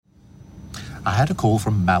I had a call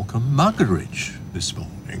from Malcolm Muggeridge this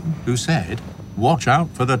morning, who said, "Watch out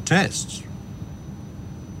for the tests."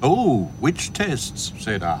 "Oh, which tests?"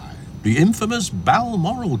 said I. "The infamous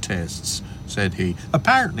Balmoral tests," said he.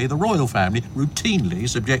 "Apparently the royal family routinely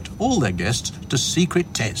subject all their guests to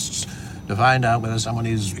secret tests to find out whether someone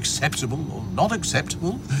is acceptable or not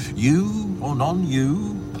acceptable, you or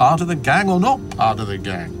non-you, part of the gang or not part of the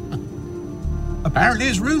gang. Apparently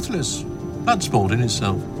it's ruthless. Blood sport in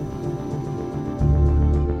itself.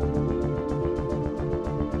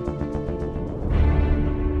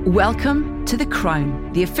 Welcome to The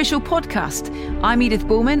Crown, the official podcast. I'm Edith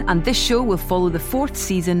Bowman, and this show will follow the 4th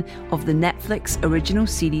season of the Netflix original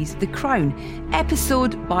series The Crown,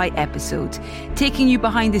 episode by episode, taking you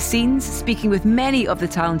behind the scenes, speaking with many of the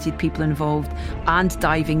talented people involved, and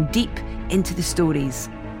diving deep into the stories.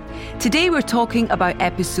 Today we're talking about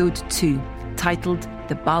episode 2, titled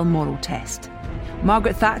The Balmoral Test.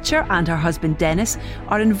 Margaret Thatcher and her husband Denis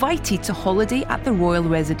are invited to holiday at the royal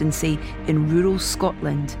residency in rural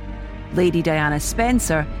Scotland. Lady Diana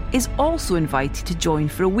Spencer is also invited to join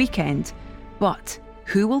for a weekend. But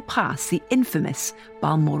who will pass the infamous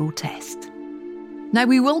Balmoral test? Now,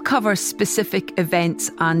 we will cover specific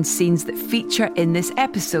events and scenes that feature in this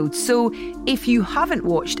episode, so if you haven't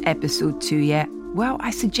watched episode 2 yet, well,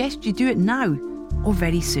 I suggest you do it now or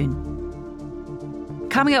very soon.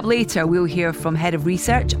 Coming up later, we'll hear from Head of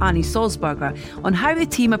Research Annie Sulzberger on how the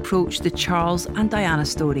team approached the Charles and Diana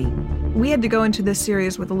story. We had to go into this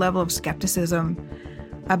series with a level of skepticism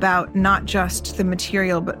about not just the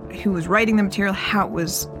material, but who was writing the material, how it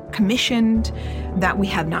was commissioned, that we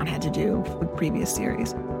had not had to do with previous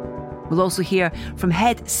series. We'll also hear from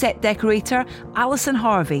head set decorator Alison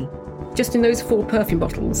Harvey. Just in those 4 perfume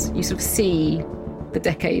bottles, you sort of see the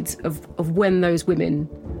decades of when those women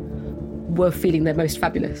were feeling their most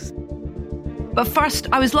fabulous. But first,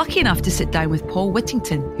 I was lucky enough to sit down with Paul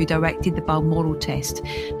Whittington, who directed the Balmoral test.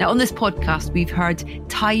 Now, on this podcast, we've heard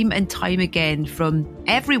time and time again from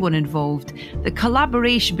everyone involved that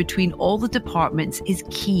collaboration between all the departments is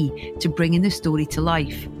key to bringing the story to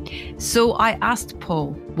life. So I asked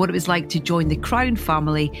Paul what it was like to join the Crown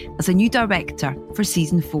family as a new director for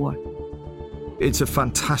season 4. It's a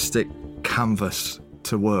fantastic canvas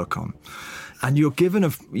to work on. And you are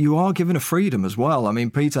given a freedom as well. I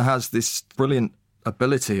mean, Peter has this brilliant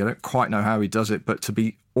ability, I don't quite know how he does it, but to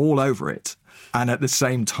be all over it. And at the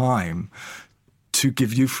same time, to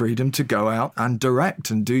give you freedom to go out and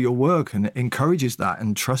direct and do your work. And it encourages that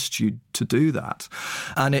and trusts you to do that.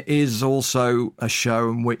 And it is also a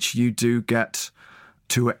show in which you do get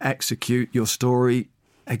to execute your story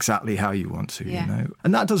exactly how you want to, you know.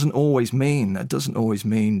 And that doesn't always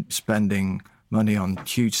mean spending money on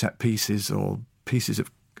huge set pieces or pieces of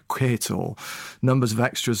kit or numbers of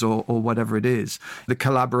extras or whatever it is. The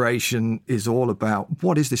collaboration is all about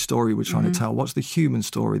what is this story we're trying to tell? What's the human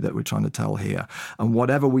story that we're trying to tell here? And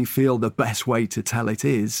whatever we feel the best way to tell it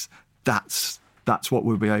is, that's what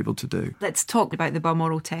we'll be able to do. Let's talk about the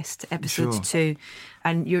Balmoral test, episode Sure. 2.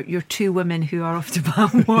 And you're 2 women who are off to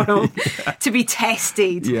Balmoral to be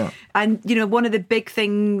tested. Yeah. And, you know, one of the big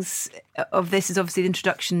things of this is obviously the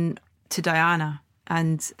introduction to Diana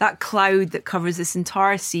and that cloud that covers this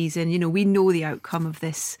entire season. You know, we know the outcome of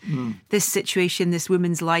this situation, this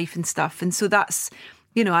woman's life and stuff. And so that's,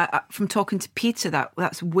 you know, from talking to Peter,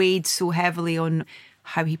 that's weighed so heavily on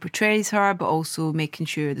how he portrays her, but also making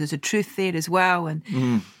sure there's a truth there as well.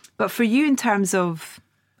 And but for you, in terms of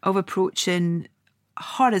approaching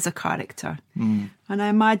her as a character, and I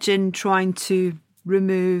imagine trying to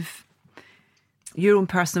remove your own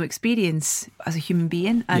personal experience as a human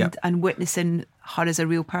being and witnessing her as a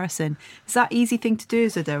real person. Is that an easy thing to do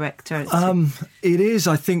as a director? It is.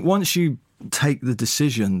 I think once you take the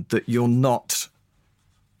decision that you're not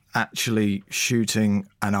actually shooting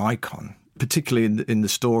an icon, particularly in the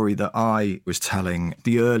story that I was telling,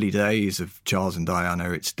 the early days of Charles and Diana,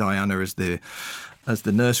 it's Diana as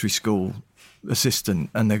the nursery school assistant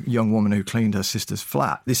and the young woman who cleaned her sister's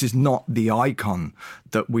flat. This is not the icon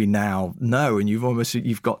that we now know, and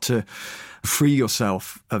you've got to free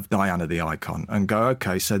yourself of Diana the icon and go,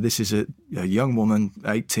 okay, so this is a young woman,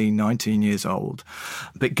 18, 19 years old,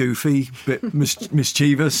 a bit goofy, a bit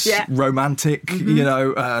mischievous, romantic, you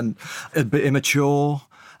know, and a bit immature,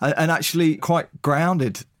 and actually quite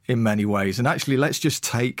grounded in many ways. And actually, let's just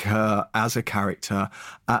take her as a character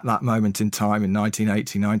at that moment in time in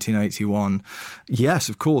 1980, 1981. Yes,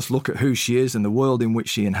 of course, look at who she is and the world in which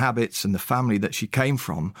she inhabits and the family that she came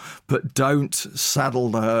from, but don't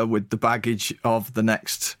saddle her with the baggage of the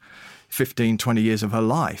next 15, 20 years of her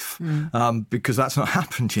life, because that's not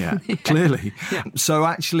happened yet, clearly. Yeah. So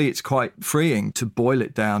actually it's quite freeing to boil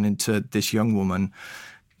it down into this young woman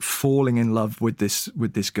falling in love with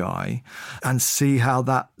this guy and see how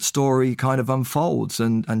that story kind of unfolds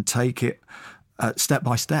and take it step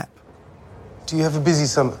by step. Do you have a busy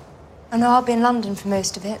summer? I know I'll be in London for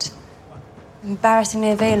most of it.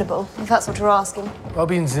 Embarrassingly available, if that's what you're asking. I'll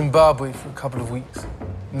be in Zimbabwe for a couple of weeks,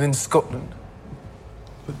 and then Scotland.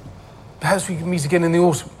 But perhaps we can meet again in the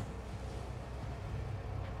autumn.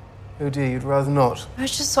 Oh dear, you'd rather not. Oh,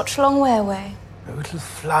 it's just such a long way away. Oh, it'll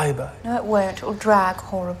fly by. No, it won't. It'll drag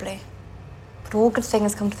horribly. But all good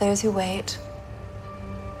things come to those who wait.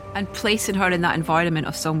 And placing her in that environment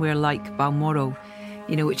of somewhere like Balmoral,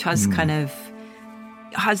 you know, which has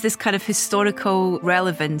has this kind of historical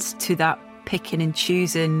relevance to that picking and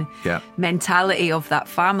choosing mentality of that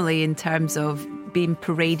family in terms of being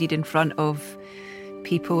paraded in front of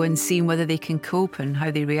people and seeing whether they can cope and how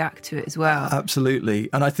they react to it as well. Absolutely.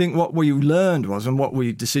 And I think what we learned was,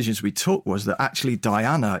 and decisions we took was that actually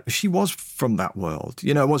Diana, she was from that world.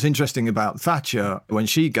 You know, what's interesting about Thatcher, when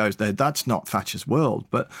she goes there, that's not Thatcher's world,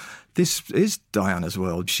 but this is Diana's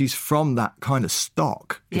world. She's from that kind of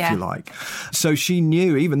stock, if you like. So she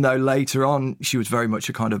knew, even though later on she was very much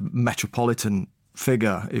a kind of metropolitan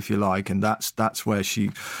figure, if you like, and that's where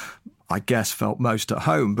she, I guess, felt most at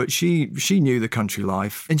home. But she knew the country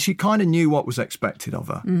life and she kind of knew what was expected of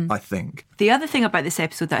her, I think. The other thing about this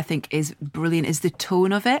episode that I think is brilliant is the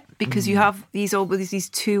tone of it, because you have these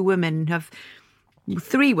two women, you have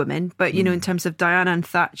three women, but, you know, in terms of Diana and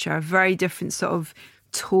Thatcher, very different sort of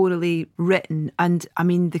tonally written. And I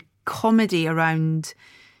mean, the comedy around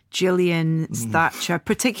Gillian's Thatcher,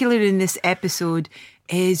 particularly in this episode,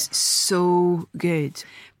 is so good.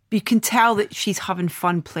 You can tell that she's having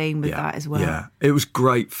fun playing with that as well. Yeah, it was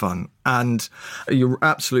great fun. And you're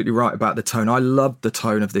absolutely right about the tone. I loved the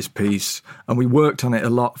tone of this piece. And we worked on it a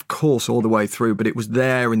lot, of course, all the way through. But it was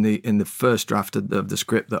there in the first draft of the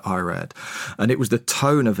script that I read. And it was the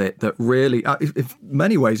tone of it that really, in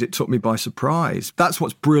many ways, it took me by surprise. That's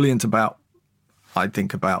what's brilliant about, I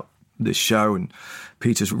think, about this show and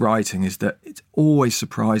Peter's writing, is that it's always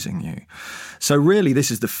surprising you. So really, this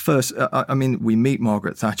is the first, I mean, we meet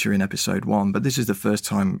Margaret Thatcher in episode 1, but this is the first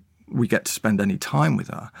time we get to spend any time with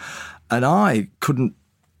her. And I couldn't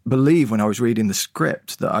believe when I was reading the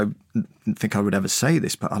script that I didn't think I would ever say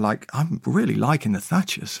this, but I'm really liking the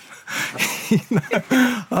Thatchers.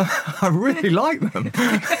 I really like them.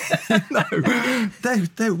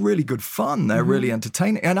 They're really good fun. They're really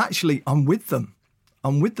entertaining. And actually, I'm with them.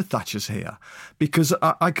 I'm with the Thatchers here because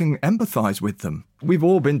I can empathise with them. We've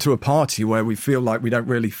all been to a party where we feel like we don't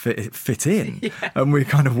really fit in and we're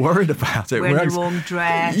kind of worried about it. Wearing the wrong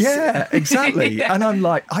dress. Yeah, exactly. And I'm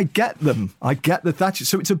like, I get them. I get the Thatchers.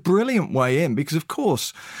 So it's a brilliant way in because, of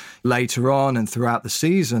course, later on and throughout the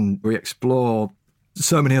season, we explore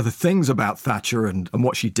so many other things about Thatcher and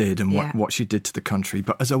what she did and what she did to the country.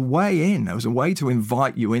 But as a way in, as a way to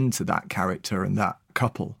invite you into that character and that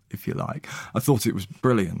couple, if you like, I thought it was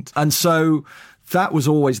brilliant. And so that was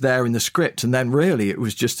always there in the script. And then really it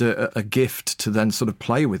was just a gift to then sort of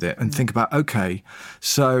play with it and think about, okay,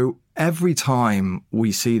 so every time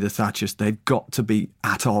we see the Thatchers, they've got to be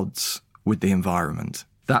at odds with the environment.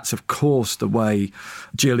 That's, of course, the way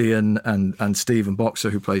Gillian and Stephen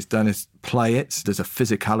Boxer, who plays Denis, play it. There's a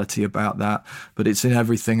physicality about that, but it's in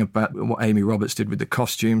everything about what Amy Roberts did with the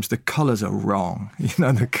costumes. The colours are wrong. You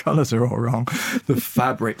know, the colours are all wrong. The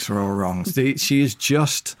fabrics are all wrong. She is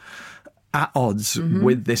just at odds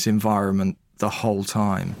with this environment the whole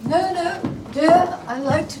time. No, dear, I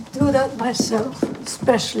like to do that myself,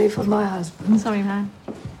 especially for my husband. Sorry, ma'am.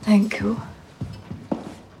 Thank you.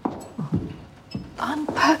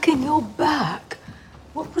 Unpacking your bag.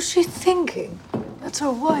 What was she thinking? That's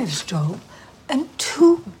her wife's job. And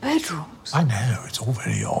 2 bedrooms. I know, it's all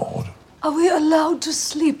very odd. Are we allowed to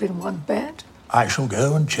sleep in one bed? I shall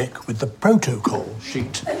go and check with the protocol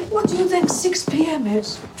sheet. And what do you think 6 p.m.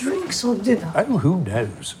 is? Drinks or dinner? Oh, who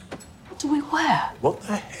knows? What do we wear? What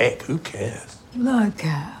the heck, who cares? I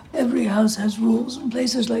care. Every house has rules, and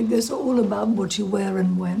places like this are all about what you wear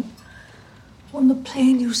and when. On the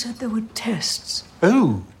plane, you said there were tests.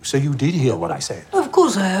 Oh, so you did hear what I said? Of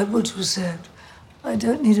course I heard what you said. I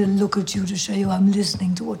don't need to look at you to show you I'm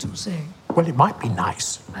listening to what you're saying. Well, it might be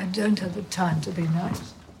nice. I don't have the time to be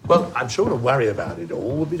nice. Well, I'm sure the worry about it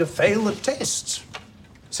all would be to fail the tests.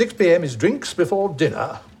 6 p.m. is drinks before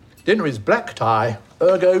dinner. Dinner is black tie,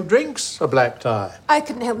 ergo drinks a black tie. I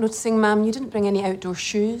couldn't help noticing, ma'am, you didn't bring any outdoor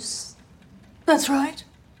shoes. That's right.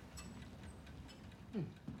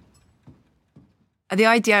 The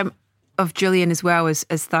idea of Gillian as well as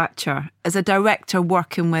Thatcher, as a director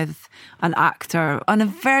working with an actor on a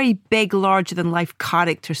very big, larger-than-life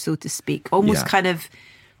character, so to speak, almost kind of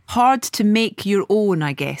hard to make your own,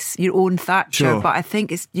 I guess, your own Thatcher. Sure. But I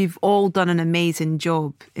think you've all done an amazing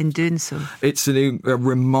job in doing so. It's a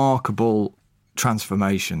remarkable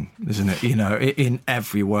transformation, isn't it? You know, in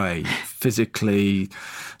every way, physically,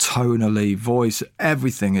 tonally, voice,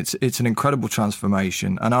 everything. It's an incredible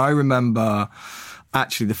transformation. And I remember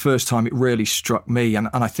actually the first time it really struck me, and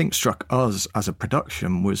I think struck us as a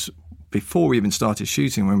production, was before we even started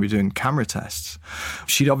shooting, when we were doing camera tests.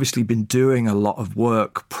 She'd obviously been doing a lot of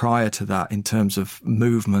work prior to that in terms of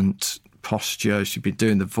movement, posture. She'd been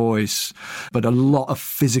doing the voice, but a lot of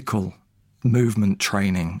physical movement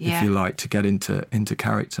training, if you like, to get into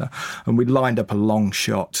character. And we lined up a long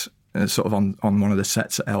shot sort of on one of the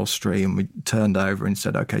sets at Elstree, and we turned over and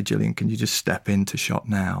said, OK, Gillian, can you just step into shot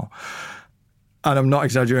now? And I'm not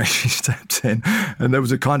exaggerating, she stepped in, and there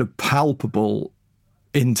was a kind of palpable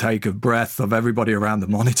intake of breath of everybody around the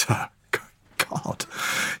monitor. God.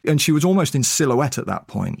 And she was almost in silhouette at that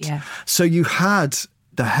point. Yeah. So you had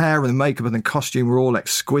the hair and the makeup and the costume were all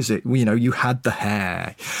exquisite. You know, you had the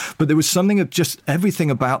hair. But there was something of just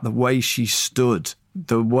everything about the way she stood,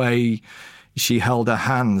 the way she held her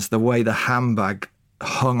hands, the way the handbag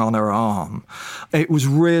hung on her arm. It was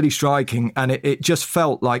really striking, and it just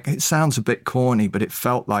felt like, it sounds a bit corny, but it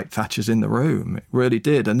felt like Thatcher's in the room. It really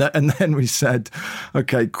did. And then we said,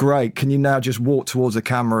 OK, great, can you now just walk towards the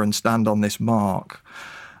camera and stand on this mark?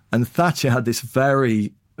 And Thatcher had this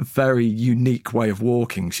very, very unique way of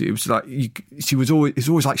walking. It was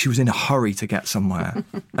always like she was in a hurry to get somewhere.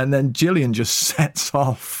 And then Gillian just sets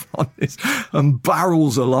off on this and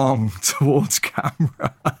barrels along towards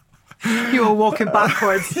camera. You were walking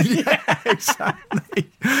backwards. Yeah, exactly.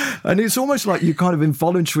 And it's almost like you kind of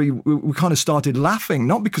involuntarily, we kind of started laughing,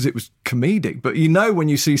 not because it was comedic, but you know when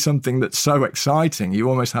you see something that's so exciting, you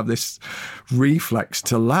almost have this reflex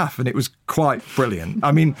to laugh, and it was quite brilliant.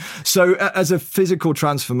 I mean, so as a physical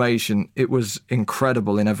transformation, it was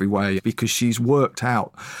incredible in every way, because she's worked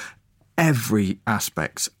out every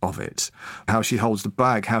aspect of it. How she holds the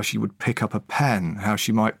bag, how she would pick up a pen, how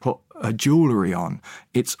she might put her jewellery on.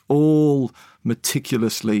 It's all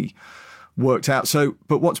meticulously worked out. So,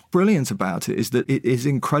 but what's brilliant about it is that it is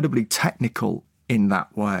incredibly technical in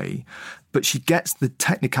that way, but she gets the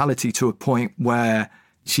technicality to a point where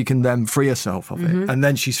she can then free herself of it. And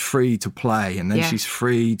then she's free to play, and then she's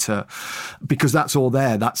free to, because that's all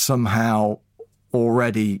there. That's somehow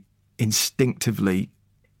already instinctively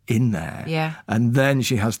in there. Yeah. And then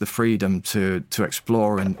she has the freedom to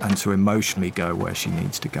explore and to emotionally go where she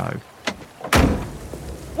needs to go.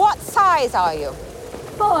 What size are you?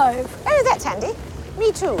 5. Oh, that's handy.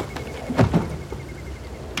 Me too.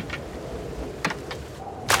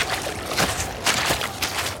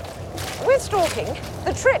 With stalking,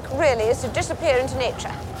 the trick really is to disappear into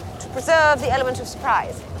nature, to preserve the element of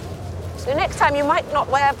surprise. So next time you might not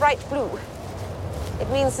wear bright blue. It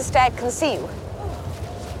means the stag can see you.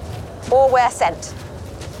 Or wear scent.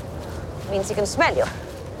 It means he can smell you.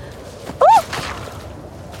 Ooh!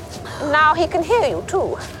 Now he can hear you,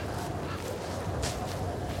 too.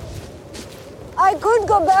 I could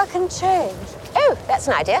go back and change. Oh, that's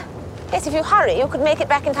an idea. Yes, if you hurry, you could make it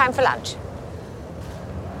back in time for lunch.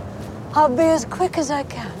 I'll be as quick as I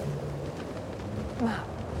can.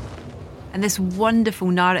 And this wonderful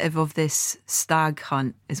narrative of this stag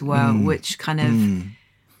hunt as well, which kind of...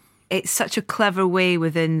 It's such a clever way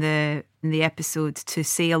within the episode to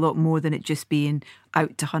say a lot more than it just being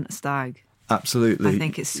out to hunt a stag. Absolutely. I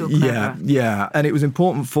think it's so clever. Yeah. And it was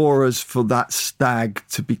important for us for that stag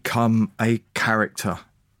to become a character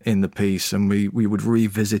in the piece, and we would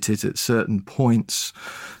revisit it at certain points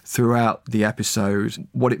throughout the episode.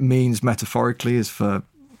 What it means metaphorically is for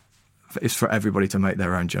everybody to make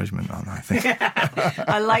their own judgment on, I think.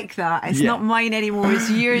 I like that. It's not mine anymore. It's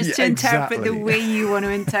yours to interpret the way you want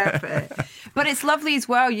to interpret it. But it's lovely as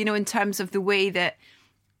well, you know, in terms of the way that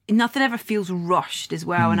nothing ever feels rushed as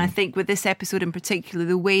well. And I think with this episode in particular,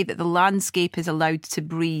 the way that the landscape is allowed to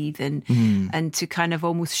breathe and to kind of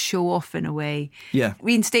almost show off in a way,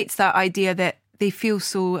 reinstates that idea that they feel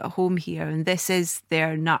so at home here, and this is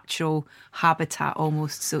their natural habitat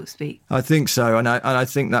almost, so to speak. I think so, and I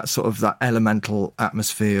think that sort of that elemental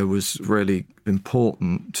atmosphere was really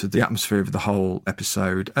important to the atmosphere of the whole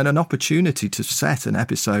episode, and an opportunity to set an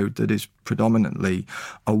episode that is predominantly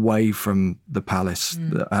away from the palace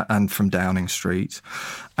and from Downing Street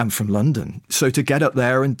and from London. So to get up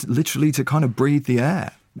there and literally to kind of breathe the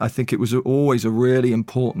air, I think it was always a really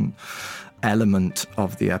important element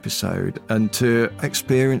of the episode, and to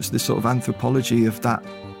experience this sort of anthropology of that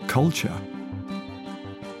culture.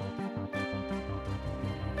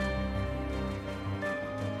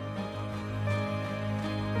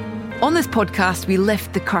 On this podcast, we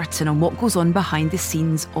lift the curtain on what goes on behind the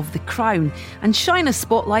scenes of The Crown and shine a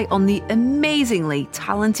spotlight on the amazingly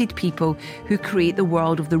talented people who create the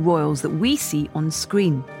world of the royals that we see on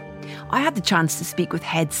screen. I had the chance to speak with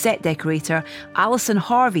head set decorator Alison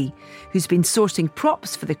Harvey, who's been sourcing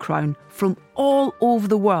props for The Crown from all over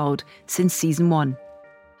the world since season 1.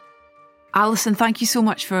 Alison, thank you so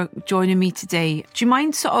much for joining me today. Do you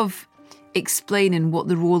mind sort of explaining what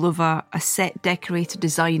the role of a set decorator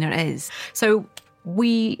designer is? So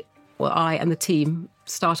I and the team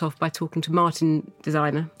start off by talking to Martin,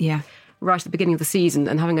 designer, right at the beginning of the season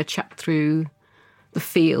and having a chat through the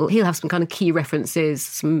feel. He'll have some kind of key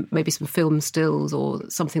references, maybe some film stills or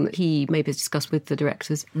something that he maybe has discussed with the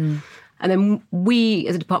directors. And then we,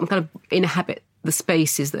 as a department, kind of inhabit the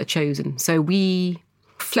spaces that are chosen. So we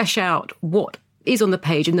flesh out what is on the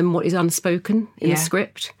page and then what is unspoken in the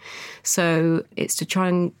script. So it's to try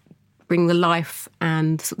and bring the life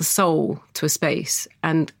and the soul to a space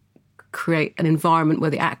and create an environment where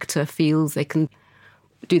the actor feels they can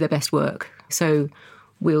do their best work. So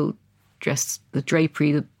we'll dress the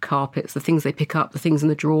drapery, the carpets, the things they pick up, the things in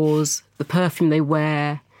the drawers, the perfume they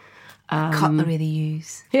wear. Cutlery they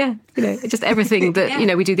use. Yeah, just everything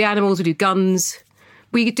that, we do the animals, we do guns.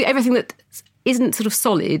 We do everything that isn't sort of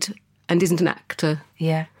solid and isn't an actor.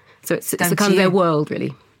 Yeah. So it's the kind of their world,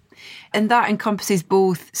 really. And that encompasses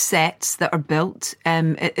both sets that are built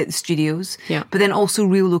at the studios, but then also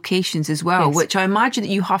real locations as well, which I imagine that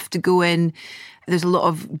you have to go in. There's a lot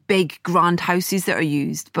of big, grand houses that are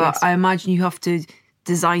used, but I imagine you have to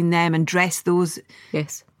design them and dress those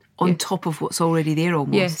on top of what's already there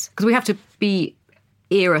almost. Yes, because we have to be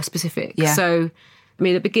era-specific. Yeah. So, at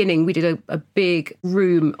the beginning, we did a big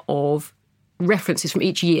room of references from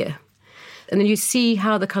each year. And then you see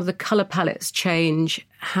how the kind of the colour palettes change,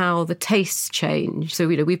 how the tastes change. So,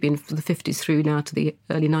 we've been from the 50s through now to the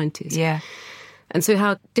early 90s. Yeah. And so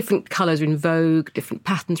how different colours are in vogue, different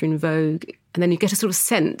patterns are in vogue. And then you get a sort of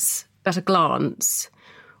sense at a glance,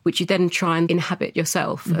 which you then try and inhabit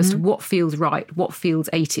yourself as to what feels right, what feels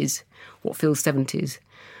 80s, what feels 70s,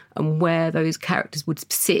 and where those characters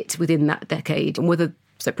would sit within that decade. And whether,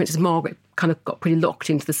 so Princess Margaret kind of got pretty locked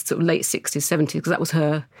into the sort of late 60s, 70s, because that was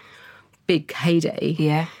her big heyday.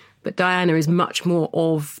 Yeah. But Diana is much more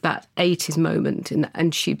of that 80s moment,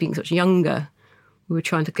 and she being such younger, we were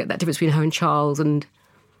trying to get that difference between her and Charles and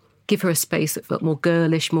give her a space that felt more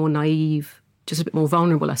girlish, more naive, just a bit more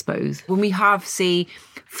vulnerable, I suppose. When we have, say,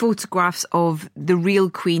 photographs of the real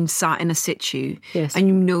Queen sat in a situ, and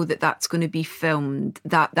you know that that's going to be filmed,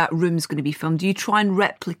 that room's going to be filmed, do you try and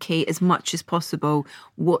replicate as much as possible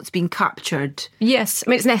what's been captured? Yes,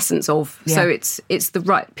 it's an essence of. So it's the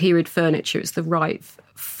right period furniture, it's the right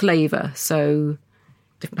flavour. So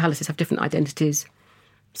different palaces have different identities.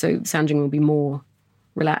 So Sandringham will be more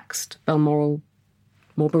relaxed, Balmoral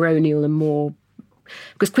more baronial and more...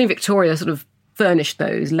 Because Queen Victoria sort of furnished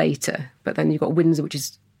those later, but then you've got Windsor, which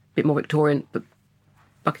is a bit more Victorian, but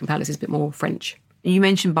Buckingham Palace is a bit more French. You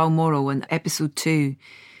mentioned Balmoral in episode 2,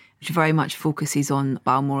 which very much focuses on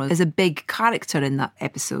Balmoral. There's a big character in that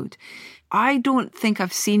episode. I don't think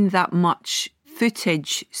I've seen that much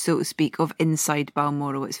footage, so to speak, of inside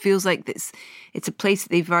Balmoral. It feels like it's a place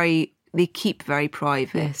that they keep very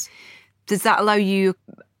private. Yes. Does that allow you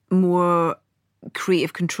more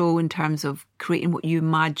creative control in terms of creating what you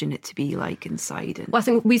imagine it to be like inside? Well, I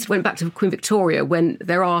think we went back to Queen Victoria when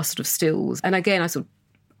there are sort of stills. And again, I sort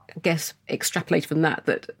of guess extrapolated from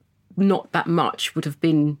that not that much would have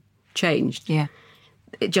been changed. Yeah.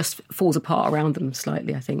 It just falls apart around them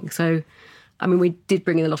slightly, I think. So, we did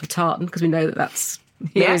bring in a lot of tartan because we know that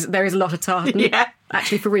there is a lot of tartan.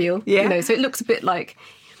 Actually, for real. Yeah. So it looks a bit like,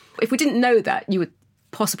 if we didn't know that, you would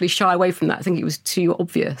possibly shy away from that. I think it was too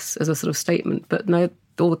obvious as a sort of statement, but no,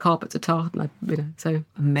 all the carpets are tartan, so.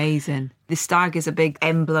 Amazing. The stag is a big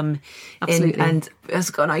emblem. Absolutely. And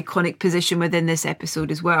it's got an iconic position within this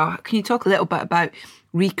episode as well. Can you talk a little bit about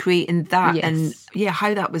recreating that and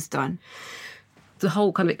how that was done? The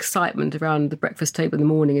whole kind of excitement around the breakfast table in the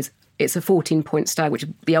morning is it's a 14-point stag, which is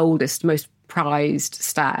the oldest, most prized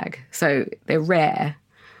stag. So they're rare.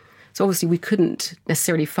 So obviously we couldn't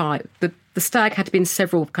necessarily find... The stag had to be in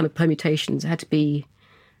several kind of permutations. It had to be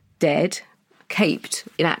dead, caped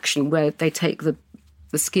in action, where they take the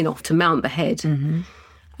skin off to mount the head. Mm-hmm.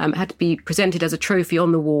 It had to be presented as a trophy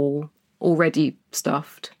on the wall, already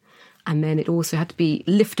stuffed. And then it also had to be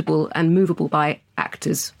liftable and movable by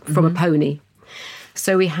actors from a pony.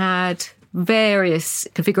 So we had various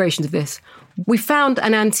configurations of this. We found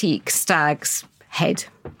an antique stag's head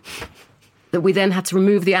that we then had to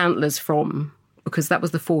remove the antlers from, because that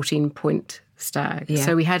was the 14-point stag. Yeah.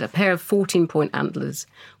 So we had a pair of 14-point antlers,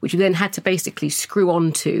 which we then had to basically screw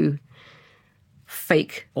onto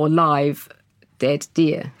fake or live dead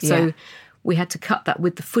deer. So we had to cut that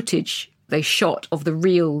with the footage they shot of the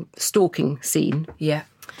real stalking scene. Yeah.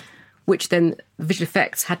 Which then visual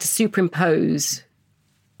effects had to superimpose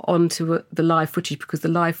onto the live footage, because the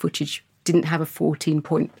live footage didn't have a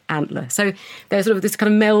 14-point antler. So there's sort of this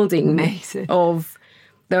kind of melding of,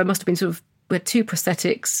 there must have been we had two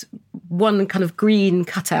prosthetics, one kind of green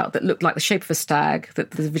cutout that looked like the shape of a stag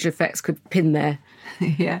that the visual effects could pin their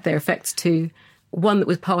effects to, one that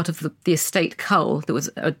was part of the estate cull that was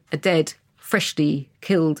a dead, freshly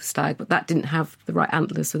killed stag, but that didn't have the right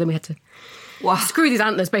antlers. So then we had to screw these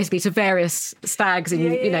antlers basically to various stags in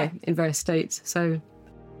in various states. So,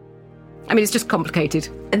 I mean, it's just complicated.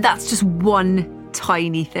 And that's just one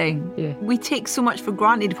tiny thing. Yeah. We take so much for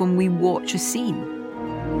granted when we watch a scene.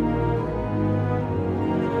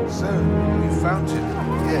 So, you found him?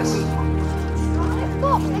 Yes. They've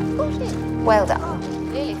got him. Well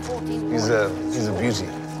done. Nearly 14. He's a beauty.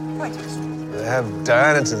 I have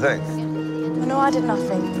Diana to thank. No, I did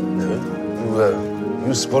nothing. No,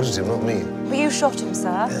 you spotted him, not me. But you shot him,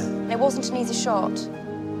 sir. And it wasn't an easy shot.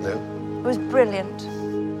 No. It was brilliant.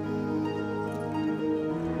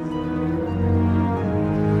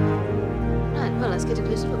 Right, well, let's get a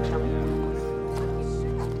closer look, shall we?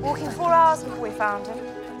 Walking 4 hours before we found him.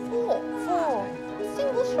 4?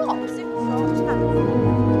 Single shot?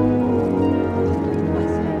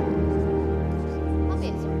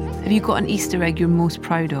 Have you got an Easter egg you're most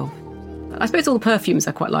proud of? I suppose all the perfumes,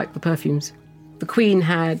 I quite like the perfumes. The Queen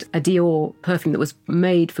had a Dior perfume that was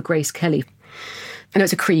made for Grace Kelly. I know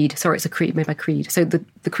it's a Creed. Sorry, it's a Creed, made by Creed. So the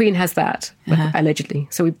Queen has that, allegedly.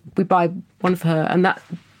 So we buy one for her. And that,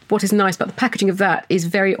 what is nice about the packaging of that is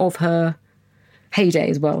very of her heyday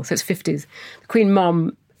as well. So it's 50s. The Queen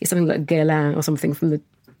Mum is something like Guerlain or something from the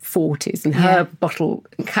 40s. And her bottle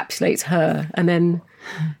encapsulates her. And then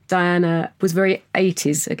Diana was very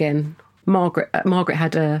 80s again. Margaret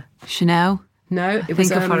had a... Chanel? No, I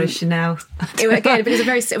think of her as Chanel. It was a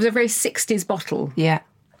very 60s bottle. Yeah.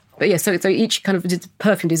 But yeah, so each kind of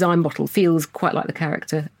perfume design bottle feels quite like the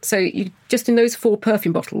character. So you just in those 4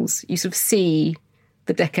 perfume bottles, you sort of see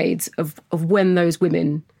the decades of when those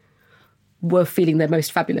women were feeling their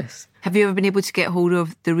most fabulous. Have you ever been able to get hold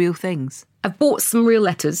of the real things? I've bought some real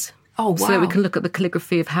letters. Oh, wow. So that we can look at the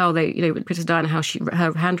calligraphy of how they, Princess Diana,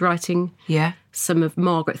 her handwriting. Yeah. Some of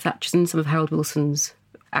Margaret Thatcher's and some of Harold Wilson's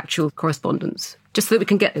actual correspondence. Just so that we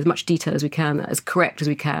can get as much detail as we can, as correct as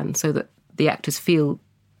we can, so that the actors feel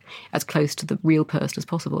as close to the real person as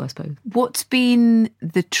possible, I suppose. What's been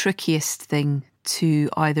the trickiest thing to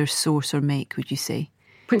either source or make, would you say?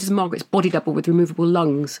 Princess Margaret's body double with removable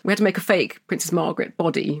lungs. We had to make a fake Princess Margaret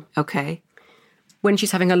body. Okay. When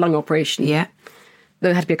she's having a lung operation. Yeah.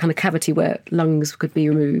 There had to be a kind of cavity where lungs could be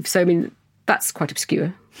removed. So, I mean, that's quite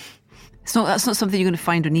obscure. That's not something you're going to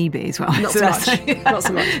find on eBay as well. Not so much. Not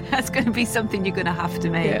so much. That's going to be something you're going to have to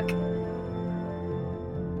make. Yeah.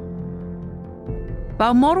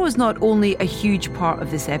 Balmoral is not only a huge part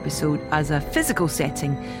of this episode as a physical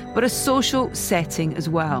setting, but a social setting as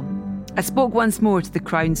well. I spoke once more to The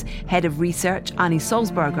Crown's head of research, Annie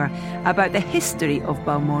Sulzberger, about the history of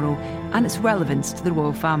Balmoral and its relevance to the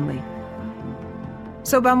royal family.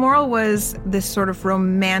 So Balmoral was this sort of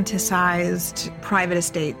romanticized private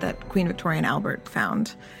estate that Queen Victoria and Albert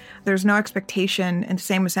found. There's no expectation, and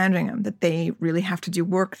same with Sandringham, that they really have to do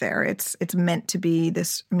work there. It's meant to be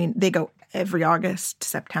this, I mean, they go every August,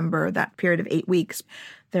 September, that period of 8 weeks.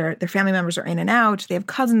 Their family members are in and out. They have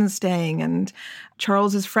cousins staying, and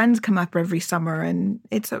Charles's friends come up every summer, and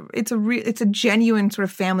it's a genuine sort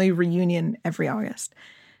of family reunion every August.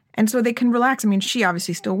 And so they can relax. I mean, she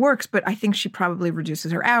obviously still works, but I think she probably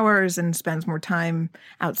reduces her hours and spends more time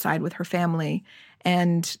outside with her family.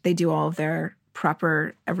 And they do all of their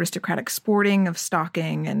proper aristocratic sporting of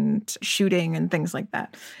stalking and shooting and things like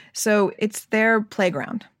that. So it's their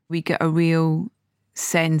playground. We get a real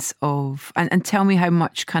sense of, and tell me how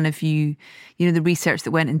much kind of the research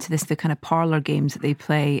that went into this, the kind of parlour games that they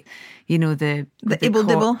play, the Ibble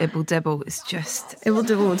Dibble. Ibble Dibble is just... Ibble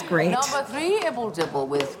Dibble was great. Number 3, Ibble Dibble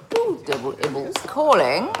with 2 Dibble Ibbles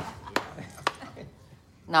calling.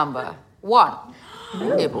 Number 1,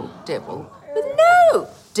 Ibble Dibble with no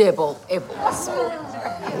Dibble Ibbles.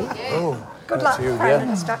 Oh, good luck, Prime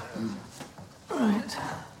Minister. Right.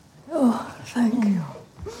 Oh, thank you.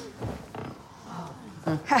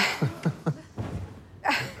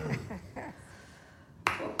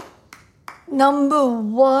 Number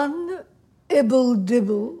 1, Ibble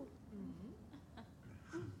Dibble.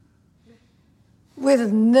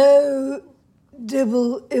 with no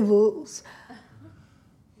dibble-ibbles.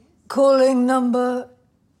 Calling number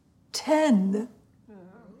 10.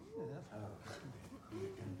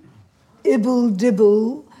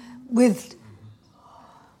 Ibble-dibble with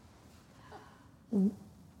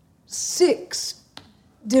 6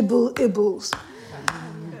 dibble-ibbles.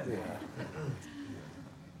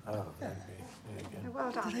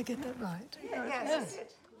 Well done. Did I get that right? Yes.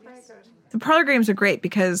 Very good. The parlor games are great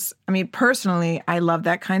because, I mean, personally, I love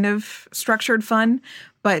that kind of structured fun,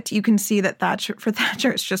 but you can see that for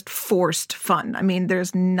Thatcher, it's just forced fun. I mean,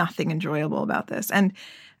 there's nothing enjoyable about this. And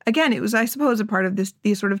again, it was, I suppose, a part of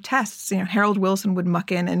these sort of tests. You know, Harold Wilson would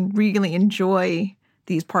muck in and really enjoy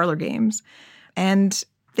these parlor games. And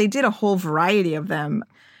they did a whole variety of them.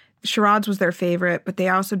 Charades was their favorite, but they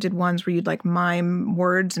also did ones where you'd like mime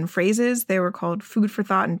words and phrases. They were called Food for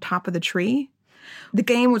Thought and Top of the Tree. The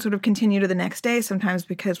game would sort of continue to the next day sometimes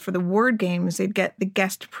because for the word games, they'd get the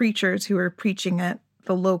guest preachers who were preaching at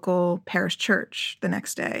the local parish church the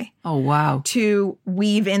next day. Oh, wow. To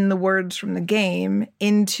weave in the words from the game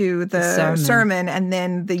into the sermon. And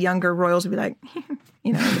then the younger royals would be like,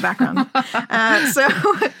 you know, in the background. So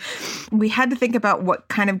we had to think about what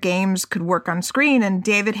kind of games could work on screen. And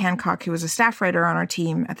David Hancock, who was a staff writer on our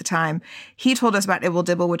team at the time, he told us about Ibble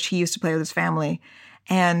Dibble, which he used to play with his family.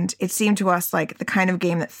 And it seemed to us like the kind of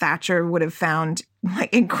game that Thatcher would have found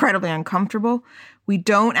like incredibly uncomfortable. We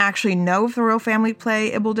don't actually know if the royal family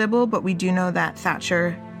play Ibble Dibble, but we do know that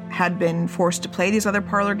Thatcher had been forced to play these other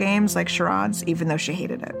parlor games like charades, even though she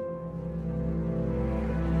hated it.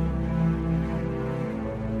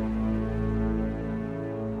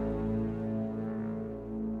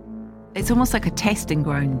 It's almost like a testing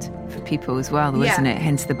ground for people as well, though, isn't it?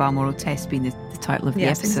 Hence the Balmoral test being the title of the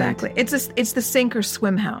episode. Yes, exactly. It's the sink or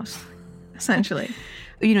swim house, essentially.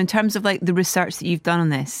 You know, in terms of like the research that you've done on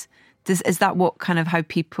this, is that what kind of how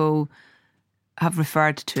people have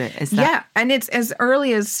referred to it? Is that... Yeah, and it's as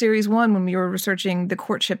early as Series 1 when we were researching the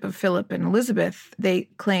courtship of Philip and Elizabeth, they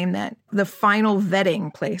claimed that the final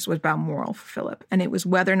vetting place was Balmoral for Philip, and it was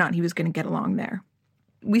whether or not he was going to get along there.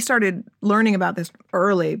 We started learning about this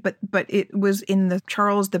early, but it was in the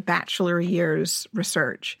Charles the Bachelor years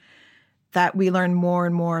research that we learned more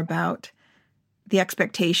and more about the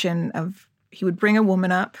expectation of he would bring a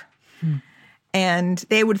woman up and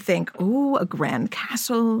they would think, oh, a grand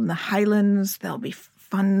castle in the Highlands, there'll be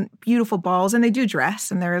fun, beautiful balls. And they do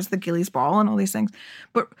dress, and there is the Gillies Ball and all these things.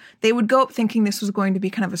 But they would go up thinking this was going to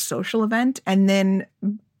be kind of a social event and then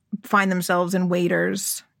find themselves in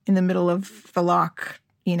waders in the middle of the loch,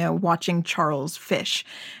 you know, watching Charles fish.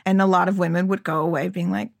 And a lot of women would go away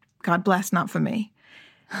being like, God bless, not for me.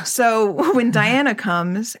 So when Diana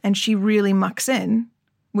comes and she really mucks in,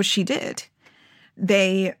 which she did,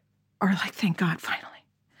 they are like, thank God, finally.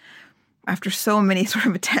 After so many sort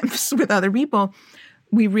of attempts with other people,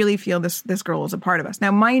 we really feel this girl is a part of us.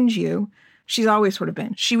 Now, mind you, she's always sort of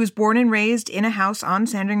been. She was born and raised in a house on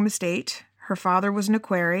Sandringham Estate. Her father was an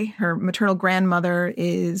equerry. Her maternal grandmother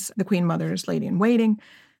is the Queen Mother's lady-in-waiting.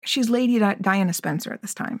 She's Lady Diana Spencer at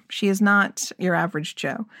this time. She is not your average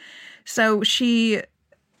Joe. So she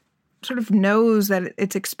sort of knows that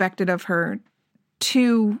it's expected of her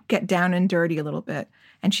to get down and dirty a little bit,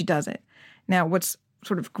 and she does it. Now, what's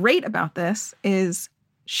sort of great about this is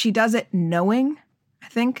she does it knowing, I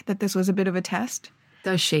think, that this was a bit of a test.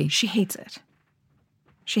 Does she? She hates it.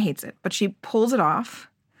 She hates it, but she pulls it off.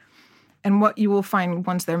 And what you will find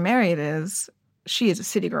once they're married is she is a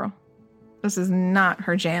city girl. This is not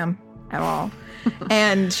her jam at all.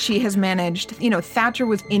 And she has managed, you know, Thatcher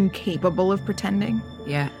was incapable of pretending.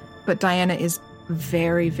 Yeah. But Diana is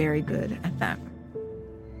very, very good at that.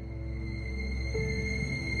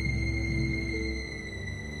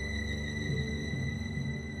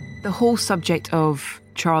 The whole subject of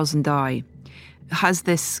Charles and Di has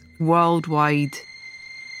this worldwide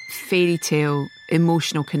fairy tale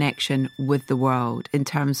emotional connection with the world in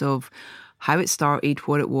terms of how it started,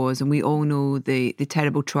 what it was, and we all know the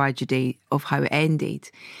terrible tragedy of how it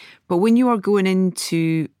ended. But when you are going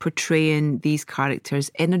into portraying these characters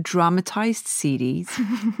in a dramatised series,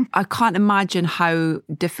 I can't imagine how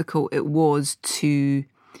difficult it was to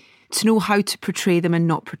know how to portray them and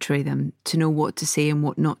not portray them, to know what to say and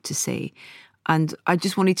what not to say. And I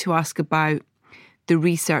just wanted to ask about the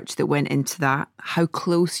research that went into that, how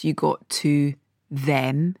close you got to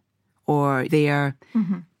them or their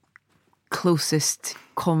closest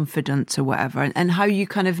confidants or whatever, and how you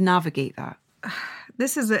kind of navigate that.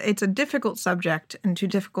 It's a difficult subject and two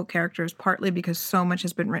difficult characters, partly because so much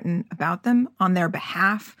has been written about them on their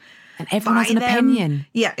behalf. And everyone has an opinion.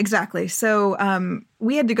 Yeah, exactly. So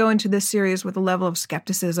we had to go into this series with a level of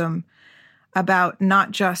skepticism about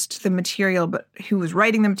not just the material, but who was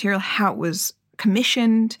writing the material, how it was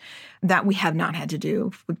commissioned, that we have not had to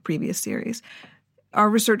do with previous series. Our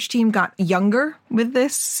research team got younger with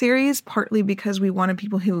this series, partly because we wanted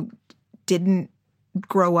people who didn't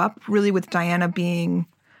grow up really with Diana being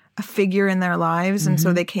a figure in their lives. And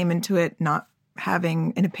so they came into it not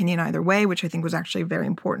having an opinion either way, which I think was actually very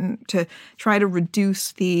important to try to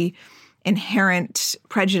reduce the inherent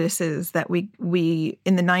prejudices that we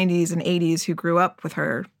in the 90s and 80s who grew up with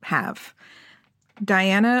her have.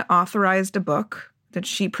 Diana authorized a book that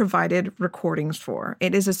she provided recordings for.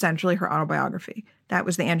 It is essentially her autobiography. That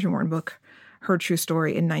was the Andrew Morton book, Her True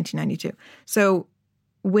Story, in 1992. So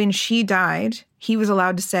when she died, he was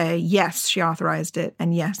allowed to say, yes, she authorized it,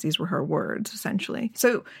 and yes, these were her words, essentially.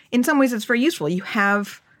 So in some ways, it's very useful. You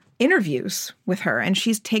have interviews with her, and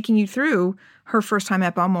she's taking you through her first time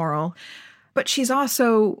at Balmoral. But she's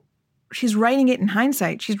writing it in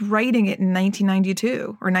hindsight. She's writing it in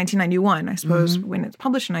 1992 or 1991, I suppose, when it's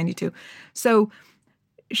published in 92. So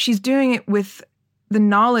she's doing it with the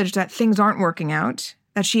knowledge that things aren't working out,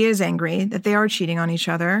 that she is angry, that they are cheating on each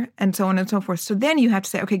other, and so on and so forth. So then you have to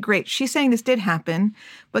say, okay, great, she's saying this did happen,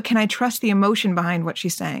 but can I trust the emotion behind what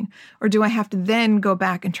she's saying? Or do I have to then go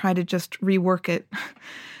back and try to just rework it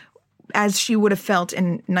as she would have felt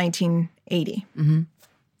in 1980?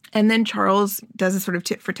 And then Charles does a sort of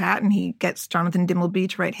tit for tat, and he gets Jonathan Dimbleby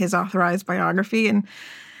to write his authorized biography, and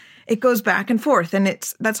it goes back and forth. And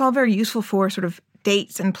that's all very useful for sort of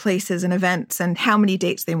dates and places and events and how many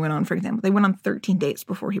dates they went on, for example. They went on 13 dates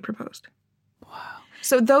before he proposed. Wow.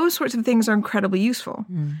 So those sorts of things are incredibly useful.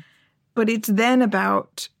 But it's then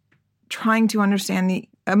about trying to understand the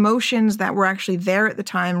emotions that were actually there at the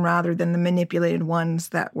time rather than the manipulated ones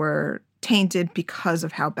that were tainted because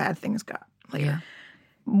of how bad things got later. Yeah.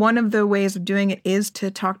 One of the ways of doing it is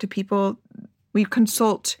to talk to people. We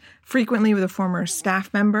consult frequently with a former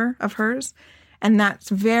staff member of hers, and that's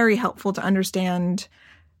very helpful to understand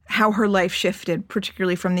how her life shifted,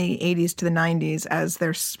 particularly from the 80s to the 90s as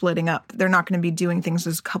they're splitting up. They're not going to be doing things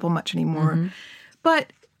as a couple much anymore.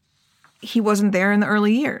 But he wasn't there in the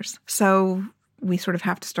early years, so we sort of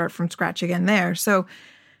have to start from scratch again there. So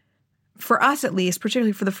for us, at least,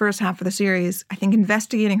 particularly for the first half of the series, I think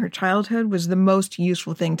investigating her childhood was the most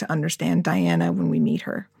useful thing to understand Diana when we meet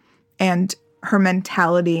her and her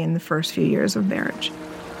mentality in the first few years of marriage.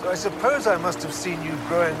 So I suppose I must have seen you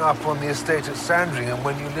growing up on the estate at Sandringham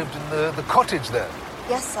when you lived in the cottage there.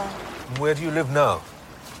 Yes, sir. And where do you live now?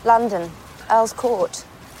 London, Earl's Court,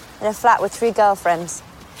 in a flat with 3 girlfriends.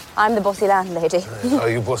 I'm the bossy landlady. Are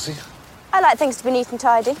you bossy? I like things to be neat and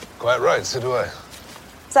tidy. Quite right, so do I.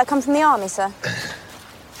 Does that come from the army, sir?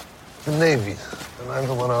 The Navy. And I'm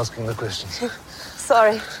the one asking the questions.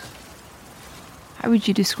 Sorry. How would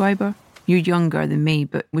you describe her? You're younger than me,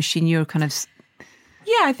 but was she in your kind of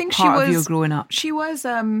I think she was part of your growing up? She was,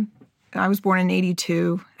 I was born in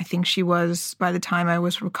 82. I think she was, by the time I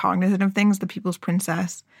was cognizant of things, the People's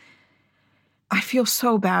Princess. I feel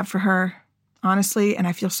so bad for her, honestly, and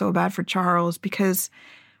I feel so bad for Charles because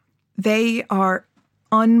they are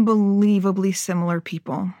unbelievably similar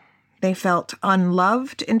people. They felt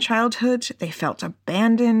unloved in childhood. They felt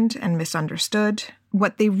abandoned and misunderstood.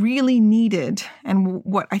 What they really needed, and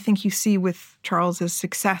what I think you see with Charles's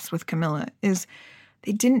success with Camilla, is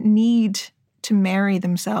they didn't need to marry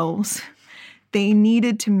themselves. They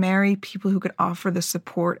needed to marry people who could offer the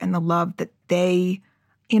support and the love that they,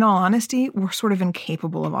 in all honesty, were sort of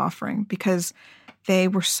incapable of offering because they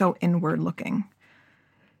were so inward looking.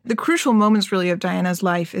 The crucial moments really of Diana's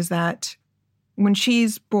life is that when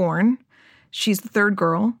she's born, she's the third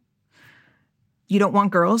girl. You don't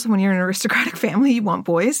want girls. When you're in an aristocratic family, you want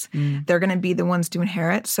boys. They're going to be the ones to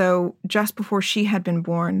inherit. So just before she had been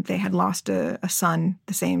born, they had lost a son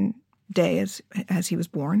the same day as he was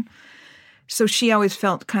born. So she always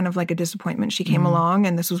felt kind of like a disappointment. She came along,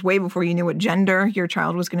 and this was way before you knew what gender your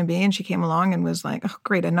child was going to be, and she came along and was like, oh,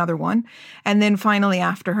 great, another one. And then finally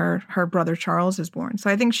after her brother Charles is born. So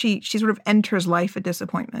I think she sort of enters life a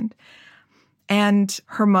disappointment. And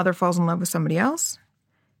her mother falls in love with somebody else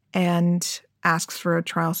and asks for a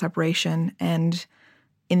trial separation. And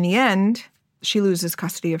in the end, she loses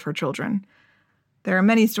custody of her children. There are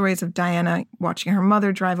many stories of Diana watching her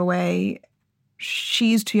mother drive away.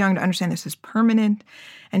 She's too young to understand this is permanent,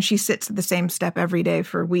 and she sits at the same step every day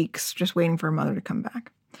for weeks just waiting for her mother to come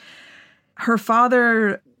back. Her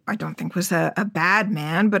father, I don't think was a bad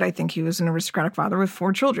man, but I think he was an aristocratic father with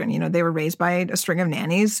 4 children. You know, they were raised by a string of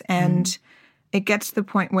nannies, and it gets to the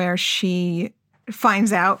point where she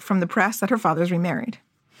finds out from the press that her father's remarried.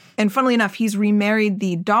 And funnily enough, he's remarried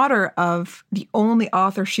the daughter of the only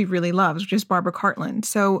author she really loves, which is Barbara Cartland.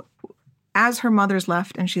 So as her mother's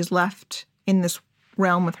left and she's left in this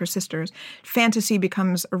realm with her sisters, fantasy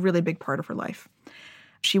becomes a really big part of her life.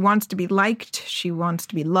 She wants to be liked, she wants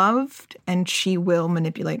to be loved, and she will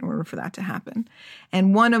manipulate in order for that to happen.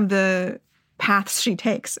 And one of the paths she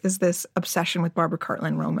takes is this obsession with Barbara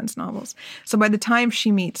Cartland romance novels. So by the time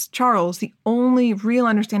she meets Charles, the only real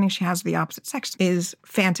understanding she has of the opposite sex is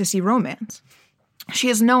fantasy romance. She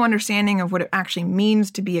has no understanding of what it actually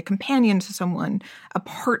means to be a companion to someone, a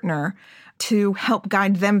partner, to help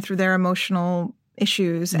guide them through their emotional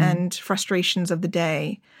issues and frustrations of the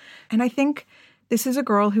day. And I think this is a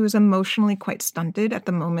girl who is emotionally quite stunted at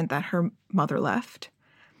the moment that her mother left.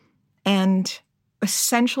 And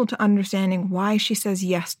essential to understanding why she says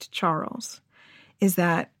yes to Charles is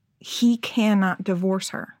that he cannot divorce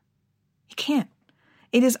her. He can't.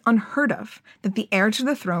 It is unheard of that the heir to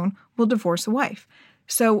the throne will divorce a wife.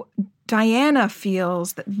 So Diana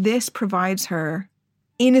feels that this provides her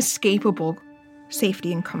inescapable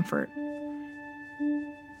safety and comfort.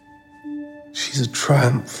 She's a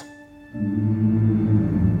triumph.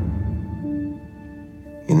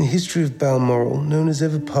 In the history of Balmoral, no one has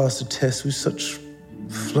ever passed a test with such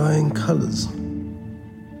flying colours.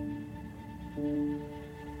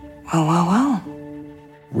 Well.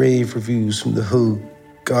 Rave reviews from the whole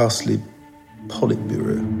ghastly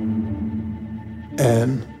Politburo.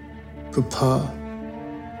 Anne, Papa,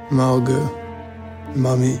 Margot,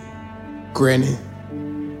 Mummy, Granny.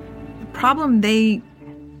 The problem the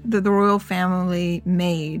royal family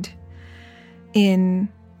made in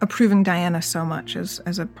approving Diana so much as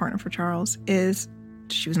a partner for Charles is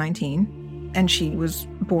she was 19 and she was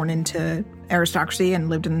born into aristocracy and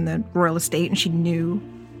lived in the royal estate,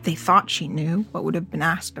 and they thought she knew what would have been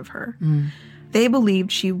asked of her. They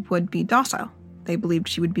believed she would be docile. They believed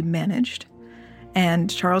she would be managed, and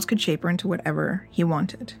Charles could shape her into whatever he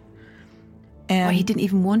wanted. And he didn't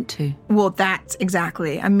even want to. Well, that's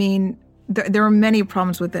exactly. I mean, there are many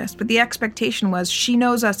problems with this, but the expectation was she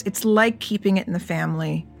knows us. It's like keeping it in the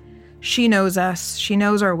family. She knows us. She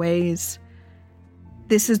knows our ways.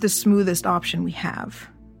 This is the smoothest option we have.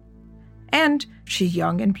 And she's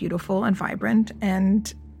young and beautiful and vibrant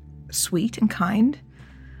and sweet and kind.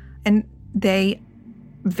 And they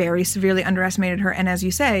very severely underestimated her. And as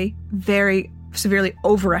you say, very severely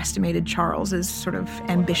overestimated Charles's sort of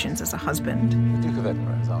ambitions as a husband. The Duke of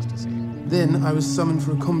Edinburgh has asked to see you. Then I was summoned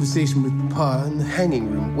for a conversation with Papa In the hanging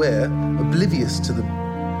room where, oblivious to the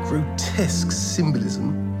grotesque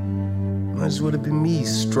symbolism, might as well have been me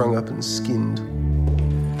strung up and skinned.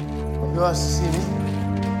 You asked to see me?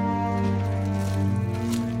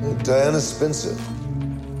 Diana Spencer.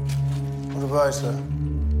 What about her?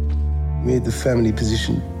 Made the family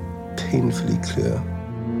position painfully clear.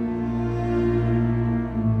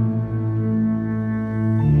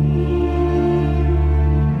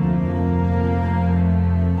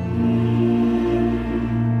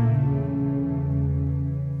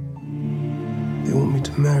 They want me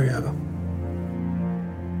to marry her.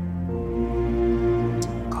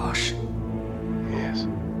 Gosh. Yes.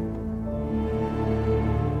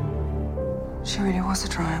 She really was a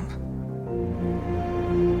triumph.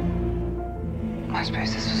 I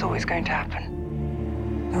suppose this was always going to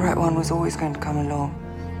happen. The right one was always going to come along.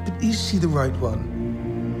 But is she the right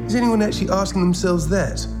one? Is anyone actually asking themselves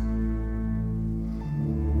that?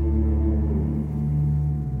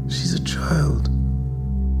 She's a child.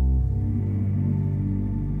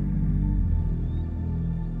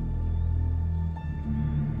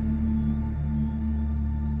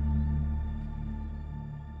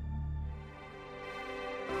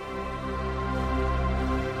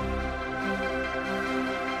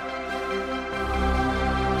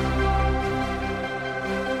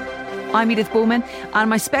 I'm Edith Bowman, and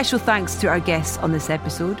my special thanks to our guests on this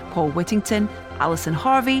episode, Paul Whittington, Alison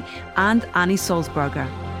Harvey and Annie Sulzberger.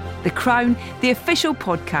 The Crown, the official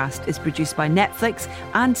podcast, is produced by Netflix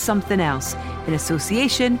and Somethin Else in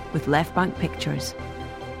association with Left Bank Pictures.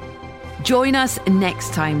 Join us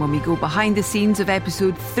next time when we go behind the scenes of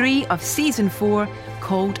episode 3 of season 4,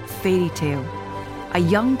 called Fairy Tale. A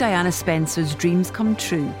young Diana Spencer's dreams come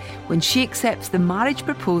true when she accepts the marriage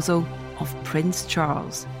proposal of Prince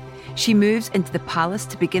Charles. She moves into the palace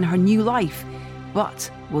to begin her new life, but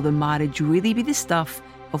will the marriage really be the stuff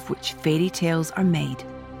of which fairy tales are made?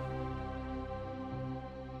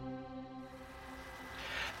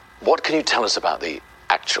 What can you tell us about the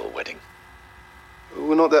actual wedding?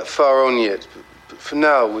 We're not that far on yet, but for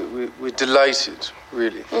now, we're delighted,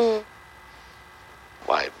 really.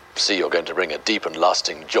 Why, see, you're going to bring a deep and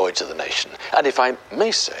lasting joy to the nation. And if I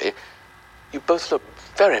may say, you both look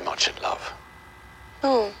very much in love.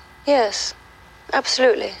 Oh, yes,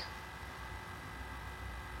 absolutely.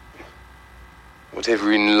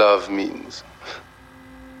 Whatever in love means.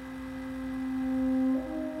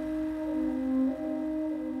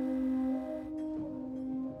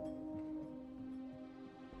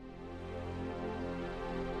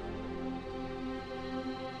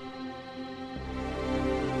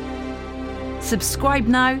 Subscribe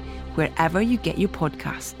now wherever you get your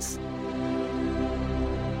podcasts.